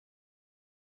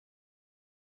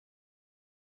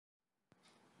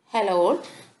Hello all.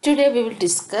 Today we will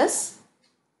discuss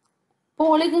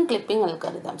polygon clipping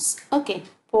algorithms. Okay,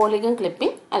 polygon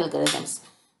clipping algorithms.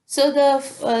 So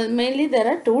mainly there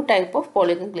are two types of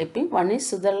polygon clipping. One is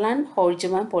Sutherland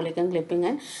Hodgeman polygon clipping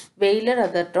and Weiler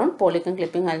Atherton polygon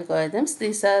clipping algorithms.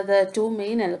 These are the two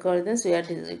main algorithms we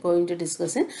are going to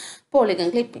discuss in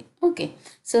polygon clipping. Okay,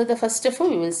 so the first of all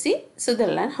we will see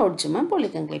Sutherland Hodgeman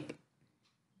polygon clipping.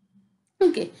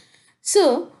 Okay, so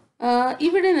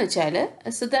ഇവിടെ എന്ന് വെച്ചാൽ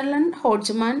സുദർലൻഡ്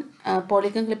ഹോഡ്ജ്മാൻ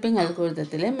polygon clipping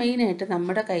അൽഗോരിതത്തിൽ മെയിനായിട്ട്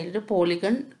നമ്മുടെ കയ്യിലൊരു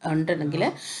polygon ഉണ്ടെങ്കിൽ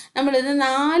നമ്മളിത്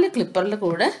 4 ക്ലിപ്പറിൽ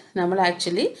കൂടെ നമ്മൾ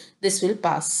actually this will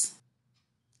pass.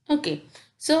 Okay,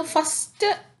 so first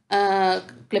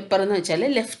clipper എന്ന് വെച്ചാൽ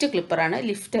ലെഫ്റ്റ് ക്ലിപ്പറാണ്.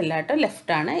 Lift അല്ലാട്ടോ,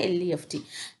 ലെഫ്റ്റാണ്, LEFT.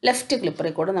 ലെഫ്റ്റ്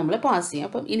ക്ലിപ്പറിൽ കൂടെ നമ്മൾ പാസ് ചെയ്യും.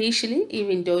 അപ്പം ഇനീഷ്യലി ഈ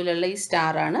വിൻഡോയിലുള്ള ഈ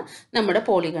സ്റ്റാറാണ് നമ്മുടെ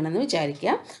പോളിഗൺ എന്ന്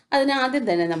വിചാരിക്കുക. അതിനാദ്യം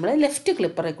തന്നെ നമ്മൾ ലെഫ്റ്റ്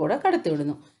ക്ലിപ്പറിൽ കൂടെ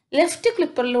കടത്തിവിടുന്നു. ലെഫ്റ്റ്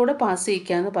ക്ലിപ്പറിലൂടെ പാസ്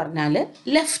ചെയ്യിക്കുക എന്ന് പറഞ്ഞാൽ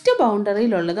ലെഫ്റ്റ്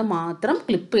ബൗണ്ടറിയിലുള്ളത് മാത്രം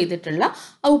ക്ലിപ്പ് ചെയ്തിട്ടുള്ള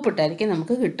ഔട്ട്പുട്ടായിരിക്കും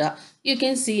നമുക്ക് കിട്ടുക. You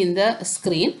can see in the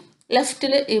screen.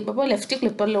 ലെഫ്റ്റിൽ ഇപ്പോൾ ലെഫ്റ്റ്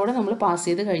ക്ലിപ്പറിലൂടെ നമ്മൾ പാസ്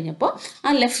ചെയ്ത് കഴിഞ്ഞപ്പോൾ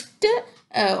ആ ലെഫ്റ്റ്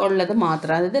ഉള്ളത്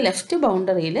മാത്രം, അതായത് ലെഫ്റ്റ്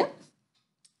ബൗണ്ടറിയിൽ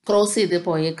ക്രോസ് ചെയ്ത്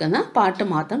പോയേക്കുന്ന പാർട്ട്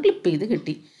മാത്രം ക്ലിപ്പ് ചെയ്ത്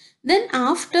കിട്ടി. Then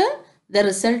after the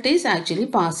result is actually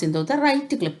passing through the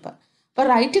right clipper. അപ്പോൾ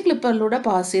റൈറ്റ് ക്ലിപ്പറിലൂടെ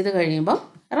പാസ് ചെയ്ത് കഴിയുമ്പം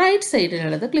റൈറ്റ്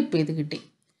സൈഡിലുള്ളത് ക്ലിപ്പ് ചെയ്ത് കിട്ടി.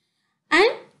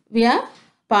 And we are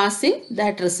passing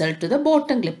that result to the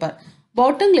bottom clipper.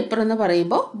 Bottom clipper എന്ന്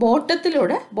പറയുമ്പോൾ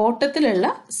ബോട്ടത്തിലുള്ള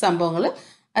സംഭവങ്ങൾ,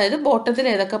 അതായത് ബോട്ടത്തിൽ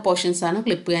ഏതൊക്കെ പോർഷൻസ് ആണ്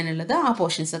ക്ലിപ്പ് ചെയ്യാനുള്ളത് ആ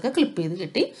പോർഷൻസ് ഒക്കെ ക്ലിപ്പ് ചെയ്ത്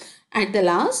കിട്ടി. At the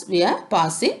last V R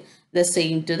passing the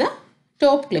same to the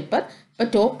top clipper. ഇപ്പോൾ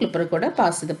ടോപ്പ് ക്ലിപ്പർ കൂടെ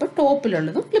പാസ് ചെയ്തപ്പോൾ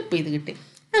ടോപ്പിലുള്ളതും ക്ലിപ്പ് ചെയ്ത് കിട്ടി.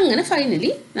 അങ്ങനെ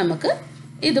ഫൈനലി നമുക്ക്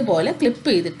ഇതുപോലെ ക്ലിപ്പ്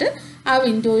ചെയ്തിട്ട് ആ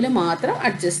വിൻഡോയിൽ മാത്രം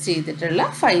അഡ്ജസ്റ്റ് ചെയ്തിട്ടുള്ള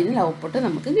ഫൈനൽ ഔട്ട്പുട്ട്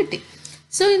നമുക്ക് കിട്ടി.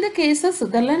 So in the case of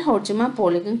Sutherland Hodgeman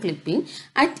polygon clipping,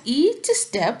 at each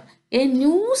step a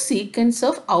new sequence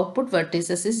of output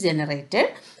vertices is generated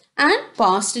and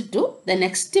passed to the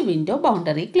next window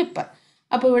boundary clipper.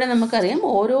 അപ്പോൾ ഇവിടെ നമുക്കറിയാം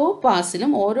ഓരോ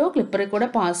പാസിലും ഓരോ ക്ലിപ്പറിൽ കൂടെ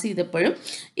pass ചെയ്തപ്പോഴും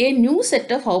A new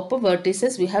set of output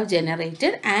vertices we have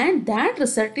generated and that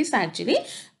result is actually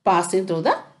passing through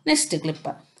the next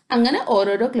clipper. അങ്ങനെ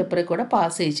ഓരോരോ ക്ലിപ്പറിൽ കൂടെ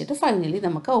പാസ് ചെയ്യിച്ചിട്ട് ഫൈനലി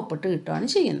നമുക്ക് ഔട്ട്പുട്ട് കിട്ടുകയാണ്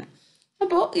ചെയ്യുന്നത്.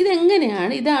 അപ്പോൾ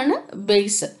ഇതെങ്ങനെയാണ്, ഇതാണ്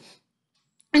ബേസ്.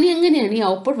 ഇനി എങ്ങനെയാണ് ഈ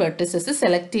output vertices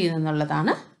select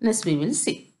ചെയ്യുന്നതെന്നുള്ളതാണ് next we will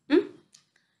see.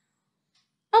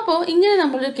 അപ്പോൾ ഇങ്ങനെ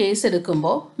നമ്മളൊരു കേസ്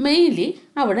എടുക്കുമ്പോൾ മെയിൻലി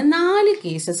അവിടെ 4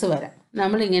 കേസസ് വരാം.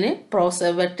 നമ്മളിങ്ങനെ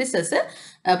വെർട്ടിസസ്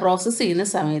പ്രോസസ്സ് ചെയ്യുന്ന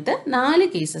സമയത്ത് 4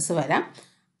 കേസസ് വരാം.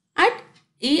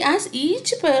 As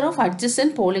each pair of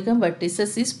adjacent polygon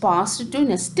vertices is passed to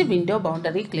next window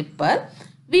boundary clipper,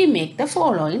 we make the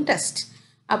following test.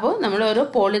 അപ്പോൾ നമ്മൾ ഓരോ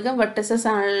പോളിഗൺ വെർട്ടിസസ്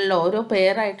ആണല്ലോ, ഓരോ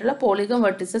പെയർ ആയിട്ടുള്ള പോളിഗൺ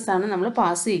വെർട്ടിസസ് ആണ് നമ്മൾ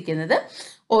പാസ് ചെയ്യിക്കുന്നത്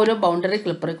ഓരോ ബൗണ്ടറി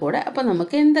ക്ലിപ്പറിൽ കൂടെ. അപ്പോൾ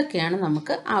നമുക്ക് എന്തൊക്കെയാണ്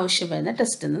നമുക്ക് ആവശ്യം വരുന്ന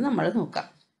ടെസ്റ്റ് എന്ന് നമ്മൾ നോക്കാം.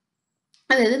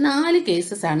 അതായത് 4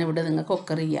 കേസസ് ആണ് ഇവിടെ നിങ്ങൾക്ക്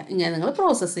ഒക്കർ ചെയ്യുക ഇങ്ങനെ നിങ്ങൾ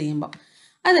പ്രോസസ്സ് ചെയ്യുമ്പോൾ.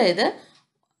 അതായത്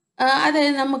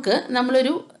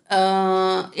നമ്മളൊരു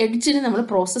എഡ്ജിന് നമ്മൾ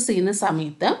പ്രോസസ്സ് ചെയ്യുന്ന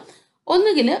സമയത്ത്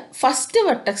ഒന്നുകിൽ ഫസ്റ്റ്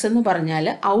വെർട്ടെക്സ് എന്ന് പറഞ്ഞാൽ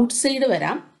ഔട്ട് സൈഡ്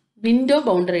വരാം, വിൻഡോ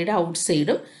ബൗണ്ടറിയുടെ ഔട്ട്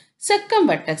സൈഡും സെക്കൻഡ്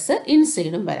വെർട്ടെക്സ്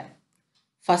ഇൻസൈഡും വരാം.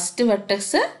 First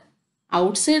vertex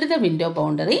outside the window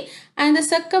boundary and the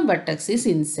second vertex is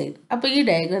inside. അപ്പോൾ ഈ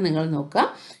ഡയഗ്രം നിങ്ങൾ നോക്കുക.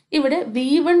 ഇവിടെ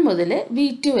V1 മുതൽ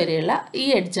V2 വരെയുള്ള ഈ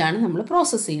എഡ്ജാണ് നമ്മൾ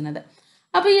പ്രോസസ്സ് ചെയ്യുന്നത്.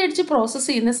 അപ്പോൾ ഈ എഡ്ജ് പ്രോസസ്സ്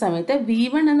ചെയ്യുന്ന സമയത്ത്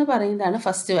V1 എന്ന് പറയുന്നതാണ്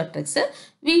ഫസ്റ്റ് വെർട്ടെക്സ്,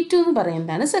 V2 എന്ന്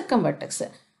പറയുന്നതാണ് സെക്കൻഡ് വെർട്ടെക്സ്.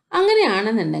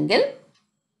 അങ്ങനെയാണെന്നുണ്ടെങ്കിൽ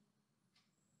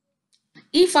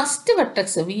ഈ ഫസ്റ്റ്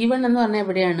വെർട്ടെക്സ് V1 എന്ന് പറഞ്ഞാൽ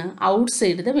എവിടെയാണ്?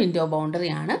 ഔട്ട്സൈഡ് ദ വിൻഡോ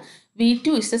ബൗണ്ടറി ആണ്.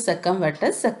 V2 is the second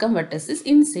vertex is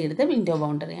inside the window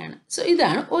boundary ആണ്. സോ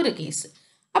ഇതാണ് ഒരു കേസ്.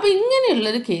 അപ്പോൾ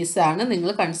ഇങ്ങനെയുള്ളൊരു കേസാണ് നിങ്ങൾ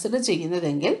കൺസിഡർ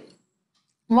ചെയ്യുന്നതെങ്കിൽ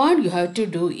what you have to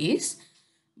do is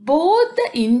both the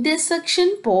intersection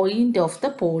point of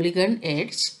the polygon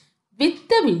edge with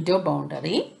the window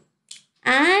boundary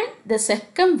and the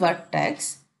second vertex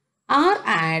are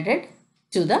added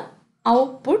to the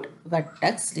output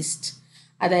vertex list.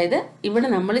 അതായത് ഇവിടെ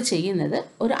നമ്മൾ ചെയ്യുന്നത്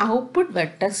ഒരു ഔട്ട്പുട്ട്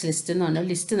വെർട്ടെക്സ് ലിസ്റ്റ് എന്ന് പറഞ്ഞ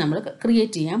list നമ്മൾ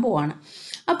create ചെയ്യാൻ പോവാണ്.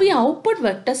 അപ്പോൾ ഈ ഔട്ട്പുട്ട്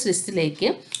വെർട്ടെക്സ് ലിസ്റ്റിലേക്ക്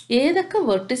ഏതൊക്കെ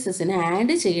വെർട്ടിസസിനെ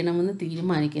ആഡ് ചെയ്യണമെന്ന്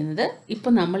തീരുമാനിക്കുന്നത്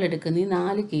ഇപ്പോൾ നമ്മൾ എടുക്കുന്ന ഈ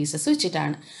 4 കേസസ്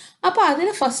വെച്ചിട്ടാണ്. അപ്പോൾ അതിൽ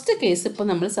ഫസ്റ്റ് കേസ് ഇപ്പോൾ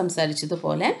നമ്മൾ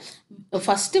സംസാരിച്ചതുപോലെ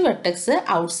first vertex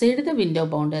outside the window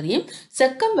ബൗണ്ടറിയും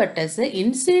second vertex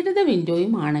inside the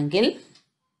വിൻഡോയും ആണെങ്കിൽ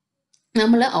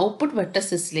നമ്മൾ ഔട്ട്പുട്ട്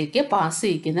വെർട്ടിസസിലേക്ക് പാസ്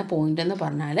ചെയ്യിക്കുന്ന പോയിന്റ് എന്ന്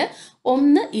പറഞ്ഞാൽ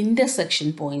ഒന്ന് ഇൻ്റർസെക്ഷൻ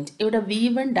പോയിന്റ്. ഇവിടെ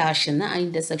V1 ഡാഷ് എന്ന് ആ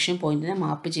ഇൻ്റർസെക്ഷൻ പോയിന്റിനെ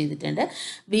മാപ്പ് ചെയ്തിട്ടുണ്ട്.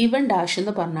 V1 ഡാഷ്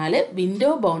എന്ന് പറഞ്ഞാൽ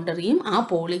വിൻഡോ ബൗണ്ടറിയും ആ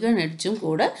പോളിഗൺ എഡ്ജും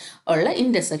കൂടെ ഉള്ള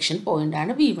ഇൻ്റർസെക്ഷൻ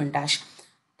പോയിന്റാണ് V1 dash.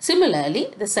 Similarly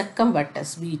the second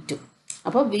vertex V2.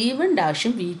 അപ്പോൾ V1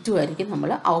 ഡാഷും V2 ആയിരിക്കും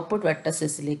നമ്മൾ ഔട്ട്പുട്ട്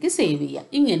വെർട്ടക്സസിലേക്ക് സേവ് ചെയ്യുക.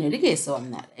 ഇങ്ങനൊരു കേസ്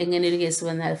വന്നാൽ, എങ്ങനെയൊരു കേസ്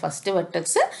വന്നാൽ first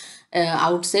vertex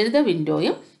outside the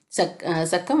വിൻഡോയും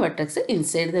second vertex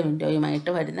inside the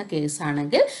വിൻഡോയുമായിട്ട് വരുന്ന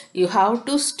കേസാണെങ്കിൽ you have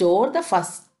to store the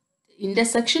first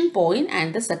intersection point and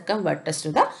the second vertex to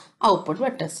the output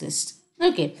vertex list.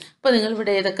 Okay, അപ്പോൾ നിങ്ങൾ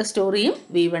ഇവിടെ ഏതൊക്കെ സ്റ്റോർ ചെയ്യും?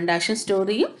 V1 ഡാഷും സ്റ്റോർ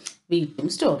ചെയ്യും, V2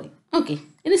 store ചെയ്യും. Okay,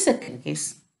 ഇനി second case.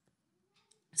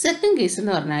 Second case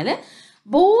എന്ന് പറഞ്ഞാൽ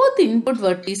both input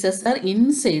vertices are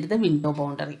inside the window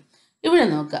boundary. ഇവിടെ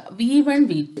നോക്കുക V1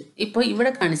 V2. ഇപ്പോൾ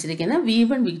ഇവിടെ കാണിച്ചിരിക്കുന്ന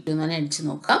V1 V2 എന്ന് പറഞ്ഞാൽ അടിച്ച്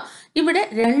നോക്കാം. ഇവിടെ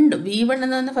രണ്ട് V1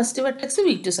 എന്ന് പറഞ്ഞ first vertex,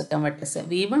 V2 second vertex.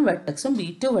 V1 വെർട്ടക്സും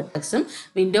V2 വെർട്ടക്സും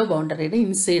window ബൗണ്ടറിയുടെ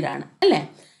inside ആണ് അല്ലേ?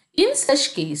 In such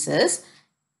cases,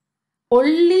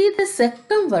 only the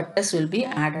second vertex will be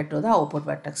added to the output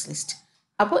vertex list.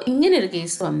 അപ്പോൾ ഇങ്ങനെ ഒരു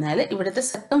കേസ് വന്നാൽ ഇവിടുത്തെ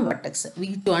സെക്കൻഡ് വെർട്ടക്സ്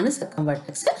V2 ആണ് second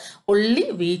vertex, only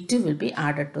V2 will be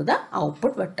added to the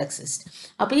output vertex list.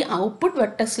 അപ്പോൾ ഈ output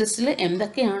vertex ലിസ്റ്റിൽ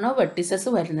എന്തൊക്കെയാണോ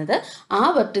വെർട്ടിസസ് വരുന്നത് ആ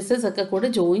വെർട്ടിസസ് ഒക്കെ കൂടെ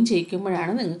ജോയിൻ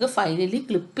ചെയ്യിക്കുമ്പോഴാണ് നിങ്ങൾക്ക് ഫൈനലി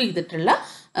ക്ലിപ്പ് ചെയ്തിട്ടുള്ള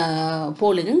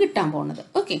പോളിഗൺ കിട്ടാൻ പോകുന്നത്.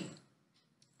 ഓക്കെ,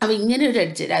 അപ്പോൾ ഇങ്ങനെ ഒരു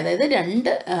എഡ്ജ്, അതായത്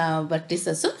രണ്ട്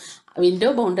വെർട്ടിസസും window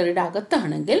ബൗണ്ടറിയുടെ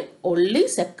അകത്താണെങ്കിൽ only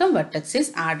second vertex is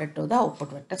added to the output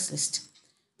vertex list.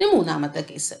 ഇനി മൂന്നാമത്തെ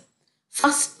case.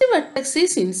 First vertex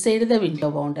is inside the window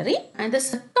boundary and the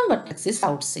second vertex is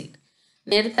outside.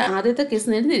 നേരത്തെ ആദ്യത്തെ കേസ്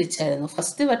നേരെ തിരിച്ചായിരുന്നു.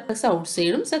 First vertex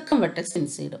ഔട്ട്സൈഡും second vertex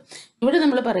ഇൻസൈഡും. ഇവിടെ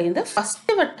നമ്മൾ പറയുന്നത്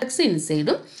ഫസ്റ്റ് വെർട്ടെക്സ്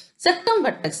ഇൻസൈഡും സെക്കൻഡ്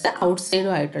വെർട്ടെക്സ്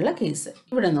ഔട്ട്സൈഡും ആയിട്ടുള്ള case.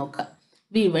 ഇവിടെ നോക്കാം,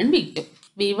 V1 V2.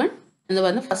 V1 എന്ന്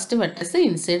പറഞ്ഞ first vertex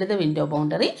inside the window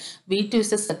boundary, V2 is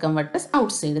the second vertex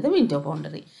outside the window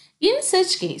boundary. In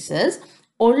such cases,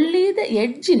 only the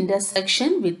edge intersection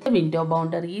with the window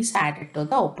boundary is added to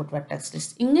the output vertex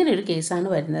list. ഇങ്ങനെ ഒരു കേസാണ്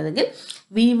വരുന്നതെങ്കിൽ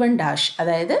V1 dash,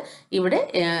 അതായത് ഇവിടെ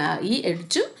ഈ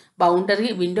എഡ്ജും boundary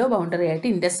window boundary ആയിട്ട്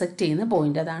intersect ചെയ്യുന്ന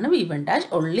point, അതാണ് V1 dash.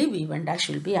 only V1 dash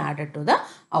will be added to the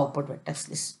output vertex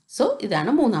list. So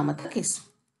ഇതാണ് മൂന്നാമത്തെ case.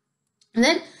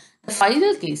 Then the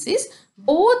final case is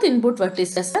both input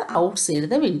vertices are outside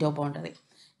the window boundary.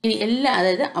 ഇനി എല്ലാ,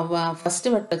 അതായത് first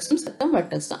വെർട്ടെക്സും second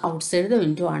വെർട്ടെക്സും outside the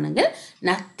window ആണെങ്കിൽ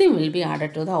nothing will be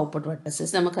added to the output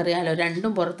വെർട്ടക്സസ്. നമുക്കറിയാമല്ലോ,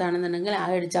 രണ്ടും പുറത്താണെന്നുണ്ടെങ്കിൽ ആ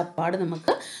edge അപ്പാട്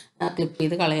നമുക്ക് ക്ലിപ്പ്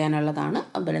ചെയ്ത് കളയാനുള്ളതാണ്.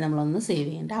 അതുപോലെ നമ്മളൊന്നും സേവ്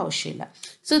ചെയ്യേണ്ട ആവശ്യമില്ല.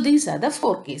 So these are the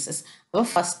 4 cases. അപ്പോൾ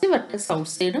ഫസ്റ്റ് വെർട്ടെക്സ്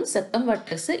ഔട്ട്സൈഡും സെക്കൻഡ്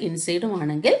വെർട്ടെക്സ് ഇൻസൈഡും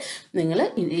ആണെങ്കിൽ നിങ്ങൾ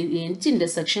എഡ്ജ്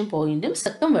ഇൻ്റർസെക്ഷൻ പോയിന്റും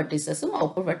സെക്കൻഡ് വെർട്ടിസസും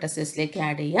ഔട്ട്പുട്ട് വെർട്ടക്സസിലേക്ക്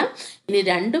ആഡ് ചെയ്യാം. ഇനി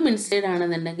രണ്ടും ഇൻസൈഡ്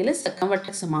ആണെന്നുണ്ടെങ്കിൽ സെക്കൻഡ്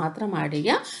വെർട്ടെക്സ് മാത്രം ആഡ്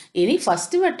ചെയ്യാം. ഇനി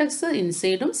ഫസ്റ്റ് വെർട്ടെക്സ്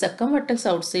ഇൻസൈഡും സെക്കൻഡ് വെർട്ടെക്സ്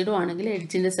ഔട്ട്സൈഡും ആണെങ്കിൽ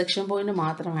എഡ്ജ് ഇൻ്റർസെക്ഷൻ പോയിന്റ്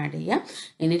മാത്രം ആഡ് ചെയ്യാം.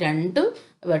 ഇനി രണ്ടും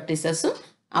വെർട്ടിസസും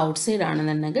ഔട്ട്സൈഡ്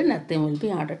ആണെന്നുണ്ടെങ്കിൽ nothing will be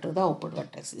added to the output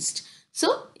vertex list. So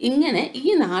ഇങ്ങനെ ഈ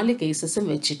 4 കേസസും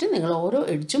വെച്ചിട്ട് നിങ്ങൾ ഓരോ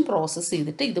എഡ്ജും പ്രോസസ്സ്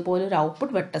ചെയ്തിട്ട് ഇതുപോലെ ഒരു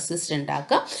ഔട്ട്പുട്ട് വെർട്ടക്സ് ലിസ്റ്റ്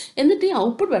ഉണ്ടാക്കുക. എന്നിട്ട് ഈ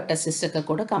ഔട്ട്പുട്ട് വെർട്ടക്സ് ലിസ്റ്റ് ഒക്കെ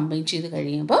കൂടെ കമ്പൈൻ ചെയ്ത്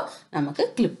കഴിയുമ്പോൾ നമുക്ക്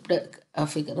ക്ലിപ്ഡ്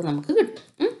ഫിഗർ നമുക്ക്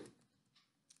കിട്ടും.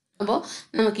 അപ്പോൾ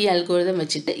നമുക്ക് ഈ അൽഗോരിതം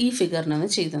വെച്ചിട്ട് ഈ ഫിഗറിനൊന്ന്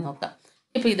ചെയ്ത് നോക്കാം.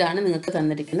 ഇപ്പോൾ ഇതാണ് നിങ്ങൾക്ക്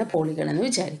തന്നിരിക്കുന്ന പോളിഗൺ എന്ന്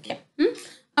വിചാരിക്കാം.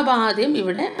 അപ്പോൾ ആദ്യം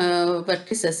ഇവിടെ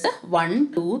വെർട്ടിസസ് 1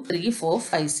 2 3 4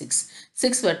 5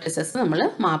 6 വെർട്ടിസസ് നമ്മൾ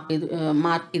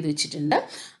മാർക്ക് ചെയ്ത് വെച്ചിട്ടുണ്ട്.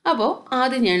 അപ്പോൾ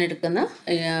ആദ്യം ഞാൻ എടുക്കുന്ന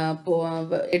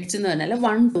എഡ്ജ് എന്ന് പറഞ്ഞാൽ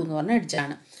 1 2 എന്ന് പറഞ്ഞ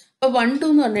എഡ്ജാണ്. അപ്പോൾ 1 2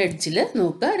 എന്ന് പറഞ്ഞ എഡ്ജിൽ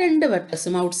നോക്കുക, രണ്ട്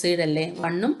വെർട്ടക്സും ഔട്ട്സൈഡ് അല്ലേ?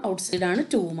 1ഉം ഔട്ട്സൈഡ് ആണ്,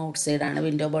 2ഉം ഔട്ട്സൈഡ് ആണ്,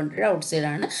 വിൻഡോ ബൗണ്ടറി ഔട്ട്സൈഡ്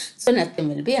ആണ്. So nothing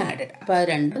will be added. അപ്പോൾ അത്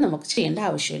രണ്ടും നമുക്ക് ചെയ്യേണ്ട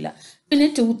ആവശ്യമില്ല. പിന്നെ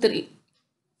 2 3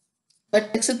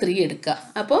 വെർട്ടെക്സ് 3 എടുക്കുക.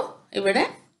 അപ്പോൾ ഇവിടെ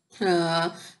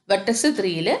വെർട്ടെക്സ്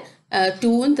 3ൽ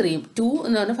 2ഉം 3ഉം, 2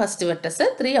 എന്ന് പറഞ്ഞാൽ first vertex,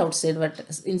 3 outside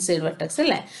vertex, inside vertex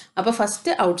അല്ലേ? അപ്പോൾ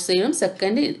ഫസ്റ്റ് ഔട്ട്സൈഡും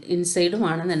സെക്കൻഡ് ഇൻസൈഡും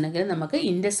ആണെന്നുണ്ടെങ്കിൽ നമുക്ക്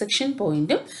ഇൻ്റർസെക്ഷൻ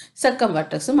പോയിന്റും സെക്കൻഡ്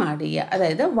വെർട്ടെക്സും ആഡ് ചെയ്യുക.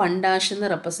 അതായത് 1 ഡാഷ് എന്ന്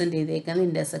റെപ്രസെൻറ്റ് ചെയ്തേക്കുന്ന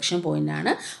ഇൻ്റർസെക്ഷൻ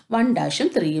പോയിൻ്റാണ്. 1 ഡാഷും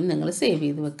 3ഉം നിങ്ങൾ സേവ്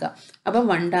ചെയ്ത് വെക്കുക. അപ്പോൾ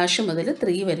 1 ഡാഷ് മുതൽ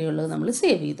 3 വരെയുള്ളത് നമ്മൾ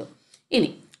സേവ് ചെയ്തു.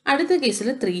 ഇനി അടുത്ത കേസിൽ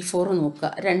 3 4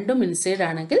 നോക്കുക. രണ്ടും ഇൻസൈഡ്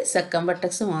ആണെങ്കിൽ സെക്കൻഡ്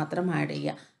വെർട്ടെക്സ് മാത്രം ആഡ്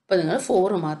ചെയ്യുക. അപ്പോൾ നിങ്ങൾ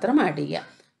 4 മാത്രം ആഡ് ചെയ്യുക.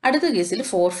 അടുത്ത കേസിൽ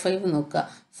 4 5 നോക്കുക.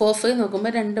 4 5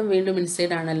 നോക്കുമ്പോൾ രണ്ടും വീണ്ടും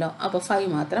ഇൻസൈഡ് ആണല്ലോ, അപ്പോൾ 5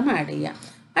 മാത്രം ആഡ് ചെയ്യുക.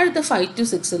 അടുത്ത 5 to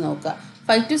 6 നോക്കുക.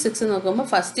 5 to 6 നോക്കുമ്പോൾ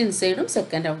ഫസ്റ്റ് ഇൻസൈഡും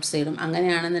സെക്കൻഡ് ഔട്ട്സൈഡും.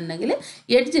 അങ്ങനെയാണെന്നുണ്ടെങ്കിൽ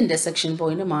എഡ്ജ് ഇൻ്റർസെക്ഷൻ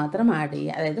പോയിന്റ് മാത്രം ആഡ്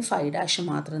ചെയ്യുക. അതായത് 5 ഡാഷ്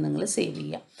മാത്രം നിങ്ങൾ സേവ്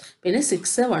ചെയ്യുക. പിന്നെ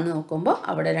 6 1 നോക്കുമ്പോൾ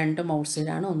അവിടെ രണ്ടും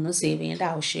ഔട്ട്സൈഡാണ്, ഒന്നും സേവ് ചെയ്യേണ്ട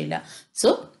ആവശ്യമില്ല.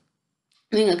 സോ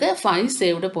നിങ്ങൾക്ക് 5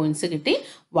 സേവ്ഡ് പോയിന്റ്സ് കിട്ടി.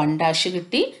 1 ഡാഷ്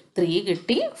കിട്ടി, 3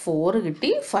 കിട്ടി, 4 കിട്ടി,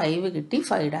 5 കിട്ടി,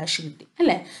 5 ഡാഷ് കിട്ടി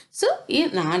അല്ലേ? സോ ഈ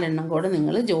 4 എണ്ണം കൂടെ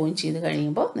നിങ്ങൾ ജോയിൻ ചെയ്ത്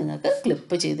കഴിയുമ്പോൾ നിങ്ങൾക്ക്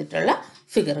ക്ലിപ്പ് ചെയ്തിട്ടുള്ള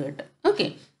ഫിഗർ കിട്ടും. ഓക്കെ,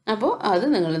 അപ്പോൾ അത്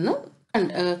നിങ്ങളൊന്ന്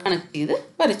കണക്ട് ചെയ്ത്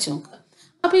വരച്ചു നോക്കുക.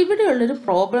 അപ്പോൾ ഇവിടെയുള്ളൊരു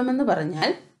പ്രോബ്ലം എന്ന്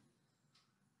പറഞ്ഞാൽ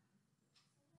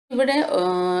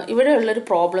ഇവിടെയുള്ളൊരു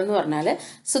പ്രോബ്ലം എന്ന് പറഞ്ഞാൽ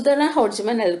Sutherland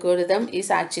Hodgeman algorithm is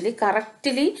actually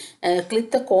correctly clip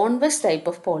the convex type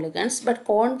of polygons, but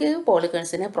concave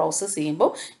polygonsനെ process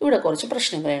ചെയ്യുമ്പോൾ ഇവിടെ കുറച്ച്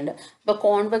പ്രശ്നങ്ങളുണ്ട്. അപ്പോൾ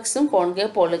കോൺവെക്സും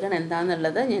കോൺകേവ് പോളിഗൺ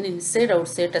എന്താണെന്നുള്ളത് ഞാൻ ഇൻസൈഡ്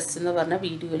ഔട്ട്സൈഡ് ടെസ്റ്റ് എന്ന് പറഞ്ഞ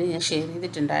വീഡിയോയിൽ ഞാൻ ഷെയർ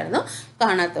ചെയ്തിട്ടുണ്ടായിരുന്നു.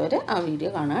 കാണാത്തവർ ആ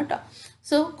വീഡിയോ കാണാം കേട്ടോ.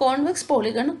 സോ കോൺവെക്സ്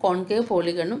പോളിഗണും കോൺകേവ്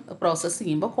പോളിഗണും പ്രോസസ്സ്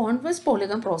ചെയ്യുമ്പോൾ കോൺവെക്സ്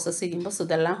പോളിഗൺ പ്രോസസ്സ് ചെയ്യുമ്പോൾ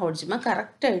Sutherland Hodgeman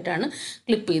കറക്റ്റായിട്ടാണ്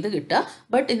ക്ലിപ്പ് ചെയ്ത് കിട്ടുക.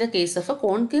 But in the case of A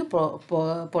concave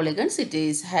polygons it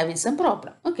is having some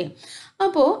problem. Okay,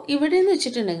 അപ്പോൾ ഇവിടെ എന്ന്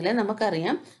വെച്ചിട്ടുണ്ടെങ്കിൽ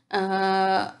നമുക്കറിയാം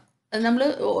നമ്മൾ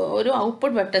ഒരു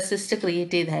ഔട്ട്പുട്ട് വെക്ടർ സിസ്റ്റ്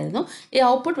ക്രിയേറ്റ് ചെയ്തായിരുന്നു. ഈ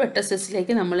ഔട്ട്പുട്ട് വെക്ടർ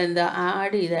സിസ്റ്റിലേക്ക് നമ്മൾ എന്താ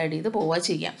ആഡ് ചെയ്ത് പോവുക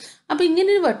ചെയ്യാം. അപ്പോൾ ഇങ്ങനെ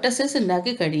ഒരു വെക്ടർ സിസ്റ്റ്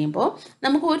ഉണ്ടാക്കി കഴിയുമ്പോൾ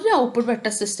നമുക്ക് ഒരു ഔട്ട്പുട്ട്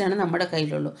വെക്ടർ സിസ്റ്റാണ് നമ്മുടെ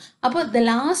കയ്യിലുള്ളൂ. അപ്പോൾ the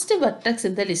last vertex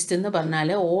in the list എന്ന്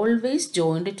പറഞ്ഞാൽ always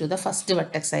joined to the first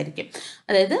vertex ആയിരിക്കും.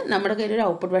 അതായത് നമ്മുടെ കയ്യിൽ ഒരു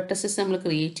ഔട്ട്പുട്ട് വെക്ടർ സിസ്റ്റ് നമ്മൾ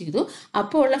ക്രിയേറ്റ് ചെയ്തു.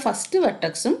 അപ്പോൾ ഉള്ള ഫസ്റ്റ്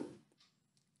വെർട്ടെക്സും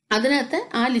അതിനകത്ത്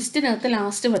ആ ലിസ്റ്റിനകത്ത്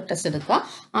ലാസ്റ്റ് വെർട്ടെക്സ് എടുക്കുക.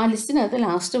 ആ ലിസ്റ്റിനകത്ത്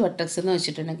ലാസ്റ്റ് വെർട്ടെക്സ് എന്ന്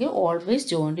വെച്ചിട്ടുണ്ടെങ്കിൽ always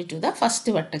joined to the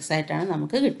first vertex ആയിട്ടാണ്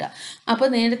നമുക്ക് കിട്ടുക. അപ്പോൾ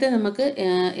നേരത്തെ നമുക്ക്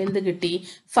എന്ത് കിട്ടി?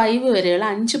 5 വരെയുള്ള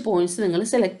 5 പോയിന്റ്സ് നിങ്ങൾ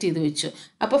സെലക്ട് ചെയ്ത് വെച്ചു.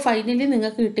 അപ്പോൾ ഫൈനലി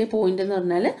നിങ്ങൾക്ക് കിട്ടിയ പോയിന്റ് എന്ന്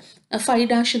പറഞ്ഞാൽ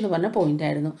 5' എന്ന് പറഞ്ഞ പോയിന്റ്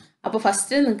ആയിരുന്നു. അപ്പോൾ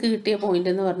ഫസ്റ്റ് നിങ്ങൾക്ക് കിട്ടിയ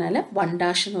പോയിന്റ് എന്ന് പറഞ്ഞാൽ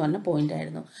 1' എന്ന് പറഞ്ഞ പോയിന്റ്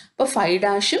ആയിരുന്നു. അപ്പോൾ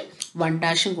 5'ഉം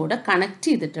 1' കൂടെ കണക്ട്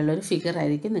ചെയ്തിട്ടുള്ള ഒരു ഫിഗർ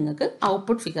ആയിരിക്കും നിങ്ങൾക്ക്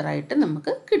ഔട്ട്പുട്ട് ഫിഗറായിട്ട്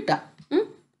നമുക്ക് കിട്ടുക.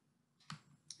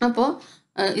 അപ്പോൾ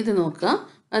ഇത് നോക്കുക,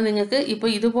 നിങ്ങൾക്ക് ഇപ്പോൾ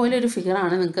ഇതുപോലെ ഒരു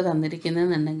ഫിഗറാണ് നിങ്ങൾക്ക്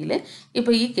തന്നിരിക്കുന്നതെന്നുണ്ടെങ്കിൽ,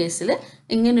 ഇപ്പോൾ ഈ കേസിൽ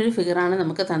ഇങ്ങനൊരു ഫിഗറാണ്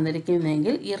നമുക്ക്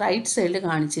തന്നിരിക്കുന്നതെങ്കിൽ ഈ റൈറ്റ് സൈഡിൽ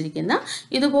കാണിച്ചിരിക്കുന്ന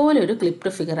ഇതുപോലൊരു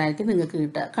ക്ലിപ്ഡ് ഫിഗറായിരിക്കും നിങ്ങൾക്ക്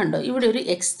കിട്ടുക. കണ്ടോ, ഇവിടെ ഒരു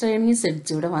എക്സ്ട്രേനിയസ്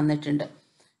എഡ്ജ് ഇവിടെ വന്നിട്ടുണ്ട്,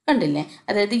 കണ്ടില്ലേ?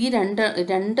 അതായത് ഈ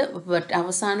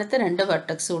അവസാനത്തെ 2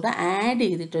 വെർട്ടെക്സ് കൂടെ ആഡ്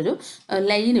ചെയ്തിട്ടൊരു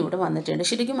ലൈൻ ഇവിടെ വന്നിട്ടുണ്ട്.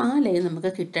 ശരിക്കും ആ ലൈൻ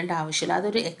നമുക്ക് കിട്ടേണ്ട ആവശ്യമില്ല,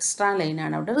 അതൊരു എക്സ്ട്രാ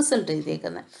ലൈനാണ് അവിടെ റിസൾട്ട്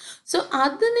ചെയ്തേക്കുന്നത്. സോ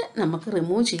അതിന് നമുക്ക്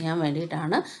റിമൂവ് ചെയ്യാൻ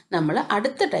വേണ്ടിയിട്ടാണ് നമ്മൾ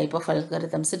അടുത്ത ടൈപ്പ് ഓഫ്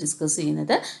അൽഗോരിതംസ് ഡിസ്കസ്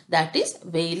ചെയ്യുന്നത്. That is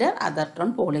whaler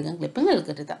അഥർട്ടൺ polygon clipping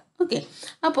algorithm. Okay,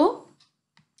 അപ്പോൾ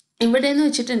ഇവിടെ എന്ന്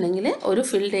വെച്ചിട്ടുണ്ടെങ്കിൽ ഒരു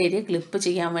ഫിൽഡ് ഏരിയ ക്ലിപ്പ്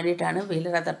ചെയ്യാൻ വേണ്ടിയിട്ടാണ്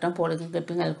whaler അഥർട്ടൺ polygon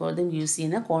clipping algorithm use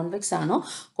ചെയ്യുന്നത്. കോൺവെക്സ് ആണോ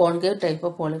കോൺകേവ് ടൈപ്പ്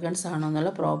ഓഫ് പോളിഗൺസ് ആണോ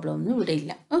എന്നുള്ള പ്രോബ്ലം ഒന്നും ഇവിടെ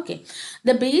ഇല്ല. Okay,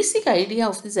 the basic idea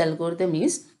of this algorithm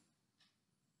is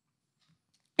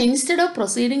instead of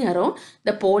proceeding around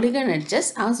the polygon edges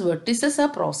as vertices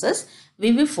are processed, we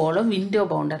will follow window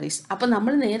boundaries. അപ്പോൾ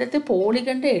നമ്മൾ നേരത്തെ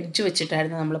പോളിഗണിൻ്റെ എഡ്ജ്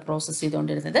വെച്ചിട്ടായിരുന്നു നമ്മൾ പ്രോസസ്സ്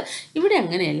ചെയ്തുകൊണ്ടിരുന്നത്. ഇവിടെ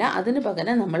അങ്ങനെയല്ല, അതിന്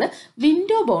പകരം നമ്മൾ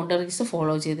വിൻഡോ ബൗണ്ടറീസ്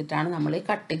ഫോളോ ചെയ്തിട്ടാണ് നമ്മൾ ഈ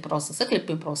കട്ടിംഗ് പ്രോസസ്സ്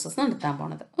ക്ലിപ്പിംഗ് പ്രോസസ്സ് നടത്താൻ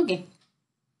പോണത്. ഓക്കെ,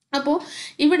 അപ്പോൾ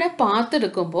ഇവിടെ പാത്ത്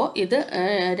എടുക്കുമ്പോൾ ഇത്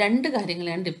 2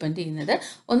 കാര്യങ്ങളെയാണ് ഡിപ്പെൻഡ് ചെയ്യുന്നത്.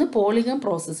 ഒന്ന് പോളിഗൺ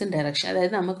പ്രോസസ്സിങ് ഡയറക്ഷൻ,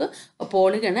 അതായത് നമുക്ക്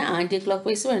പോളിഗണ് ആൻറ്റി ക്ലോക്ക്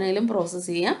വൈസ് വേണമെങ്കിലും പ്രോസസ്സ്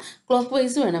ചെയ്യാം, ക്ലോക്ക്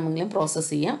വൈസ് വേണമെങ്കിലും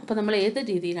പ്രോസസ്സ് ചെയ്യാം. അപ്പോൾ നമ്മൾ ഏത്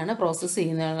രീതിയിലാണ് പ്രോസസ്സ്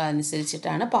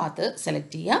ചെയ്യുന്നതനുസരിച്ചിട്ടാണ് പാത്ത്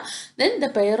സെലക്ട് ചെയ്യുക. Then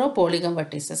the pair of polygon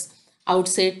vertices,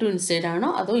 outside to inside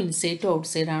ആണോ അതോ ഇൻസൈഡ് ടു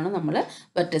ഔട്ട്സൈഡ് ആണോ നമ്മൾ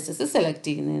വെർട്ടിസസ് സെലക്ട്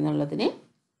ചെയ്യുന്നതെന്നുള്ളതിനെ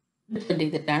ഡിപ്പെൻഡ്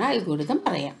ചെയ്തിട്ടാണ് അൽഗോരിതം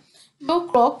പറയാം. ഇപ്പോൾ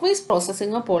clock vice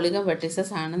processing of polygon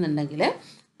vertices ആണെന്നുണ്ടെങ്കിൽ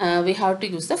we have to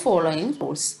use the following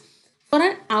rules. For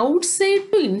an outside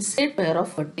to inside pair of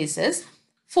vertices,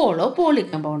 follow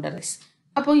polygon boundaries.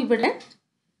 അപ്പോൾ ഇവിടെ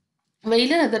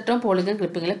whaler അഥർട്ടൺ polygon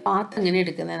ക്ലിപ്പിങ്ങിൽ path എങ്ങനെ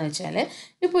എടുക്കുന്നതെന്ന് വെച്ചാൽ,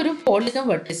 ഇപ്പോൾ ഒരു പോളിഗൺ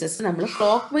വെർട്ടിസസ് നമ്മൾ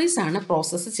ക്ലോക്ക് വൈസ് ആണ്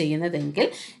പ്രോസസ്സ് ചെയ്യുന്നതെങ്കിൽ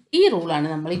ഈ റൂളാണ്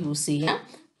നമ്മൾ യൂസ് ചെയ്യുക.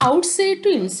 Outside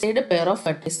to inside pair of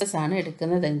vertices ആണ്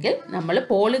എടുക്കുന്നതെങ്കിൽ നമ്മൾ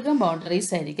പോളിഗൺ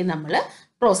ബൗണ്ടറീസ് ആയിരിക്കും നമ്മൾ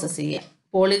പ്രോസസ്സ് ചെയ്യുക.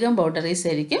 പോളിഗൺ ബൗണ്ടറീസ്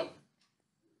ആയിരിക്കും.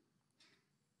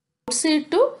 Outside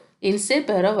to inside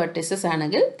pair of vertices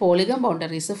ആണെങ്കിൽ പോളിഗൺ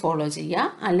ബൗണ്ടറീസ് ഫോളോ ചെയ്യുക.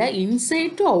 അല്ല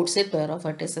inside to outside pair of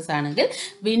vertices ആണെങ്കിൽ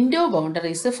വിൻഡോ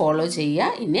ബൗണ്ടറീസ് ഫോളോ ചെയ്യുക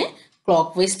in A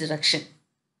clock vice direction.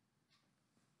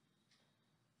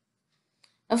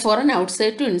 For an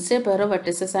outside to inside pair of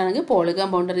vertices ആണെങ്കിൽ polygon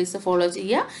boundaries follow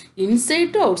ചെയ്യുക. Inside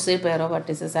to outside pair of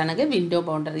vertices ആണെങ്കിൽ window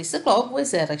boundaries clock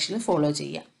vice ഡയറക്ഷനിൽ follow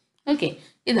ചെയ്യുക. Okay,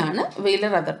 ഇതാണ്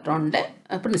whaler അഥർട്ടണിൻ്റെ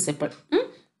principle.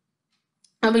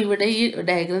 അപ്പോൾ ഇവിടെ ഈ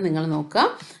ഡയഗ്രം നിങ്ങൾ നോക്കുക.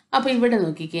 അപ്പോൾ ഇവിടെ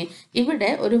നോക്കിക്കേ, ഇവിടെ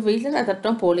ഒരു വെയ്ലർ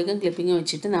അഥർട്ടൺ പോളിഗൺ ക്ലിപ്പിംഗ്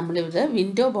വെച്ചിട്ട് നമ്മളിവിടെ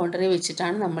വിൻഡോ ബൗണ്ടറി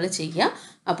വെച്ചിട്ടാണ് നമ്മൾ ചെയ്യുക.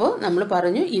 അപ്പോൾ നമ്മൾ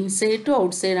പറഞ്ഞു ഇൻസൈഡ് ടു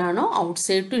ഔട്ട്സൈഡ് ആണോ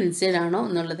ഔട്ട്സൈഡ് ടു ഇൻസൈഡ് ആണോ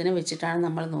എന്നുള്ളതിനെ വെച്ചിട്ടാണ്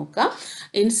നമ്മൾ നോക്കുക.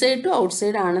 ഇൻസൈഡ് ടു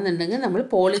ഔട്ട്സൈഡ് ആണെന്നുണ്ടെങ്കിൽ നമ്മൾ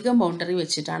പോളിഗൺ ബൗണ്ടറി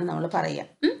വെച്ചിട്ടാണ് നമ്മൾ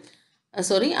പറയുക.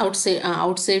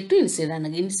 ഔട്ട്സൈഡ് ടു ഇൻസൈഡ്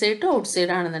ആണെങ്കിൽ, ഇൻസൈഡ് ടു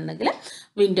ഔട്ട്സൈഡ് ആണെന്നുണ്ടെങ്കിൽ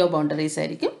വിൻഡോ ബൗണ്ടറീസ്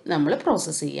ആയിരിക്കും നമ്മൾ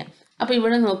പ്രോസസ്സ് ചെയ്യുക. അപ്പോൾ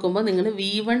ഇവിടെ നോക്കുമ്പോൾ നിങ്ങൾ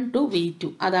V1 to V2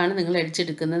 അതാണ് നിങ്ങൾ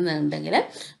അടിച്ചെടുക്കുന്നതെന്നുണ്ടെങ്കിൽ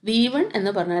V1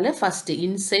 എന്ന് പറഞ്ഞാൽ ഫസ്റ്റ്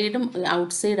ഇൻസൈഡും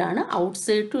ഔട്ട്സൈഡാണ്,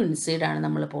 ഔട്ട്സൈഡ് ടു ഇൻസൈഡാണ്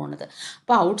നമ്മൾ പോകുന്നത്.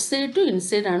 അപ്പോൾ ഔട്ട്സൈഡ് ടു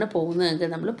ഇൻസൈഡാണ്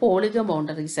പോകുന്നതെങ്കിൽ നമ്മൾ പോളിഗൺ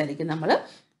ബൗണ്ടറീസ് ആയിരിക്കും നമ്മൾ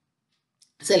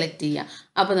സെലക്ട് ചെയ്യുക.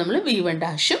 അപ്പോൾ നമ്മൾ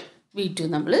V1' V2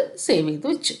 നമ്മൾ സേവ് ചെയ്ത്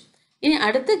വെച്ചു. ഇനി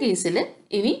അടുത്ത കേസിൽ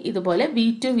ഇനി ഇതുപോലെ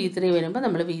V2 V3 വരുമ്പോൾ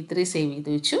നമ്മൾ V3 സേവ് ചെയ്ത്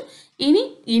വെച്ചു. ഇനി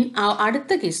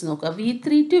അടുത്ത കേസ് നോക്കുക,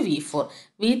 V3 to V4.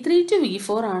 V3 to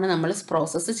V4 ആണ് നമ്മൾ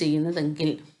പ്രോസസ്സ്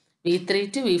ചെയ്യുന്നതെങ്കിൽ V3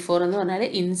 to V4 എന്ന് പറഞ്ഞാൽ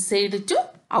ഇൻസൈഡ് ടു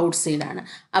ഔട്ട്സൈഡ് ആണ്.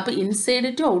 അപ്പോൾ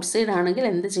ഇൻസൈഡ് ടു ഔട്ട്സൈഡ് ആണെങ്കിൽ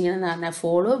എന്ത് ചെയ്യണം എന്ന് പറഞ്ഞാൽ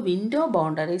follow window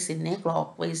boundaries in A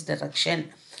clock vice direction.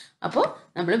 അപ്പോൾ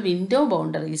നമ്മൾ വിൻഡോ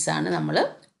ബൗണ്ടറീസ് ആണ് നമ്മൾ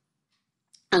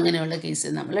അങ്ങനെയുള്ള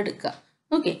കേസിൽ നമ്മൾ എടുക്കുക.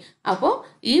 ഓക്കെ, അപ്പോൾ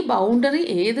ഈ ബൗണ്ടറി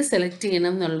ഏത് സെലക്ട്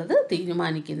ചെയ്യണം എന്നുള്ളത്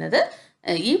തീരുമാനിക്കുന്നത്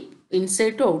ഈ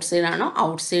ഇൻസൈഡ് ടു ഔട്ട്സൈഡ് ആണോ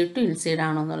ഔട്ട്സൈഡ് ടു ഇൻസൈഡ്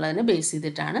ആണോ എന്നുള്ളതിനെ ബേസ്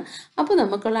ചെയ്തിട്ടാണ്. അപ്പോൾ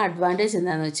നമുക്കുള്ള അഡ്വാൻറ്റേജ്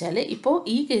എന്താണെന്ന് വെച്ചാൽ ഇപ്പോൾ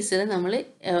ഈ കേസിൽ നമ്മൾ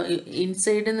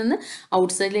ഇൻസൈഡിൽ നിന്ന്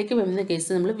ഔട്ട്സൈഡിലേക്ക് വരുന്ന കേസ്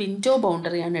നമ്മൾ വിൻഡോ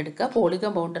ബൗണ്ടറിയാണ് എടുക്കുക.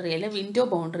 പോളിഗൺ ബൗണ്ടറിയല്ല, വിൻഡോ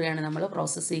ബൗണ്ടറിയാണ് നമ്മൾ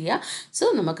പ്രോസസ്സ് ചെയ്യുക. സോ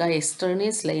നമുക്ക് ആ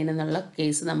എക്സ്റ്റേണിയസ് ലൈൻ എന്നുള്ള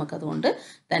കേസ് നമുക്കതുകൊണ്ട്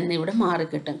തന്നെ ഇവിടെ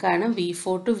മാറിക്കിട്ടും. കാരണം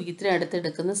V4 to V3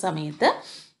 അടുത്തെടുക്കുന്ന സമയത്ത്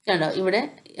കണ്ടോ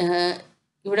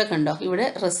ഇവിടെ കണ്ടോ ഇവിടെ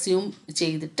റെസ്യൂം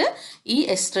ചെയ്തിട്ട് ഈ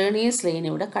എക്സ്റ്റേണിയസ് ലൈൻ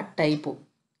ഇവിടെ കട്ടായി പോകും.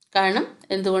 കാരണം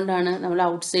എന്തുകൊണ്ടാണ് നമ്മൾ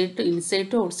outside to inside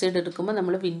to outside എടുക്കുമ്പോൾ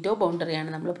നമ്മൾ വിൻഡോ ബൗണ്ടറിയാണ്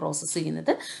നമ്മൾ പ്രോസസ്സ്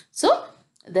ചെയ്യുന്നത്. സോ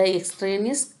ദ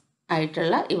എക്സ്ട്രേനിയസ്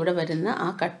ആയിട്ടുള്ള ഇവിടെ വരുന്ന ആ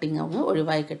കട്ടിങ് അങ്ങ്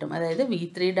ഒഴിവായി കിട്ടും. അതായത്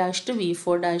V3' to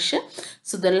V4'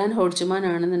 സുദർലാൻഡ് ഹോഡ്ജ്മാൻ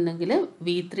ആണെന്നുണ്ടെങ്കിൽ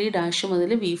V3'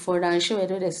 മുതൽ V4'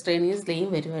 വരെ ഒരു എക്സ്ട്രേനിയസ് ലൈൻ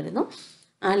വരുമായിരുന്നു.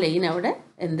 ആ ലൈൻ അവിടെ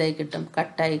എന്തായി കിട്ടും,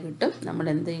 കട്ടായി കിട്ടും. നമ്മൾ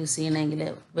എന്ത് യൂസ് ചെയ്യണമെങ്കിൽ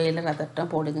വെയിലർ അതർട്ടൺ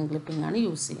പോളിഗൺ ക്ലിപ്പിംഗ് ആണ്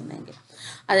യൂസ് ചെയ്യുന്നതെങ്കിൽ.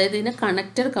 അതായത് ഇതിന്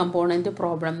കണക്റ്റഡ് കമ്പോണൻറ്റ്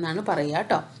പ്രോബ്ലം എന്നാണ് പറയുക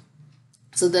കേട്ടോ.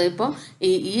 ഇപ്പോൾ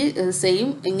ഈ സെയിം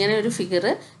ഇങ്ങനെ ഒരു ഫിഗർ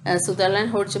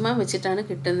സുദർലാൻഡ് ഹോഡ്ജ്മാൻ വെച്ചിട്ടാണ്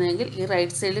കിട്ടുന്നതെങ്കിൽ ഈ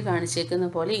റൈറ്റ് സൈഡിൽ കാണിച്ചേക്കുന്ന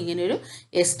പോലെ ഇങ്ങനെയൊരു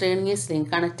എക്സ്ട്രേനിയസ് ലിങ്ക്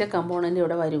കണക്റ്റഡ് കമ്പോണൻറ്റ്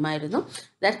ഇവിടെ വരുമായിരുന്നു.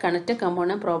 That connected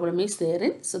component problem is there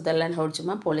in സുദർലാൻഡ്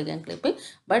ഹോഡ്ജ്മാൻ polygon clipping,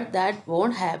 but that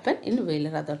won't happen in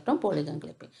Wailer അതർട്ടൺ polygon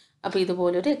clipping. അപ്പോൾ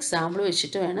ഇതുപോലൊരു എക്സാമ്പിൾ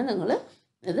വെച്ചിട്ട് വേണം നിങ്ങൾ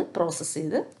ഇത് പ്രോസസ്സ്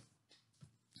ചെയ്ത്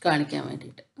കാണിക്കാൻ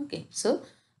വേണ്ടിയിട്ട്. Okay, so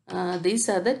these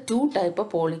are the 2 type of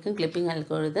polygon clipping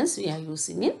algorithms we are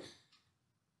using in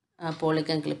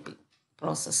polygon clipping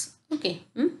process. Okay,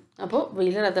 അപ്പോൾ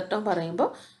വെയിലർ അതർട്ടൺ പറയുമ്പോൾ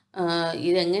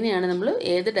ഇതെങ്ങനെയാണ് നമ്മൾ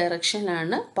ഏത്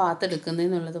ഡയറക്ഷനിലാണ് പാത്ത് എടുക്കുന്നത്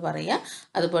എന്നുള്ളത് പറയുക.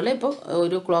 അതുപോലെ ഇപ്പോൾ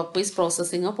ഒരു ക്ലോക്ക് വൈസ്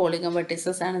പ്രോസസ്സിങ്ങോ പോളിഗൺ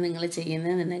വെർട്ടിസസ് ആണ് നിങ്ങൾ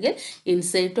ചെയ്യുന്നതെന്നുണ്ടെങ്കിൽ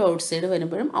ഇൻസൈഡ് ടു ഔട്ട്സൈഡ്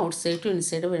വരുമ്പോഴും ഔട്ട്സൈഡ് ടു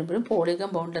ഇൻസൈഡ് വരുമ്പോഴും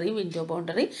പോളിഗൺ ബൗണ്ടറി വിൻഡോ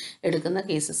ബൗണ്ടറി എടുക്കുന്ന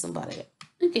കേസസും പറയാം.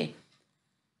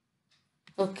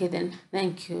 Okay, then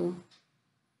thank you.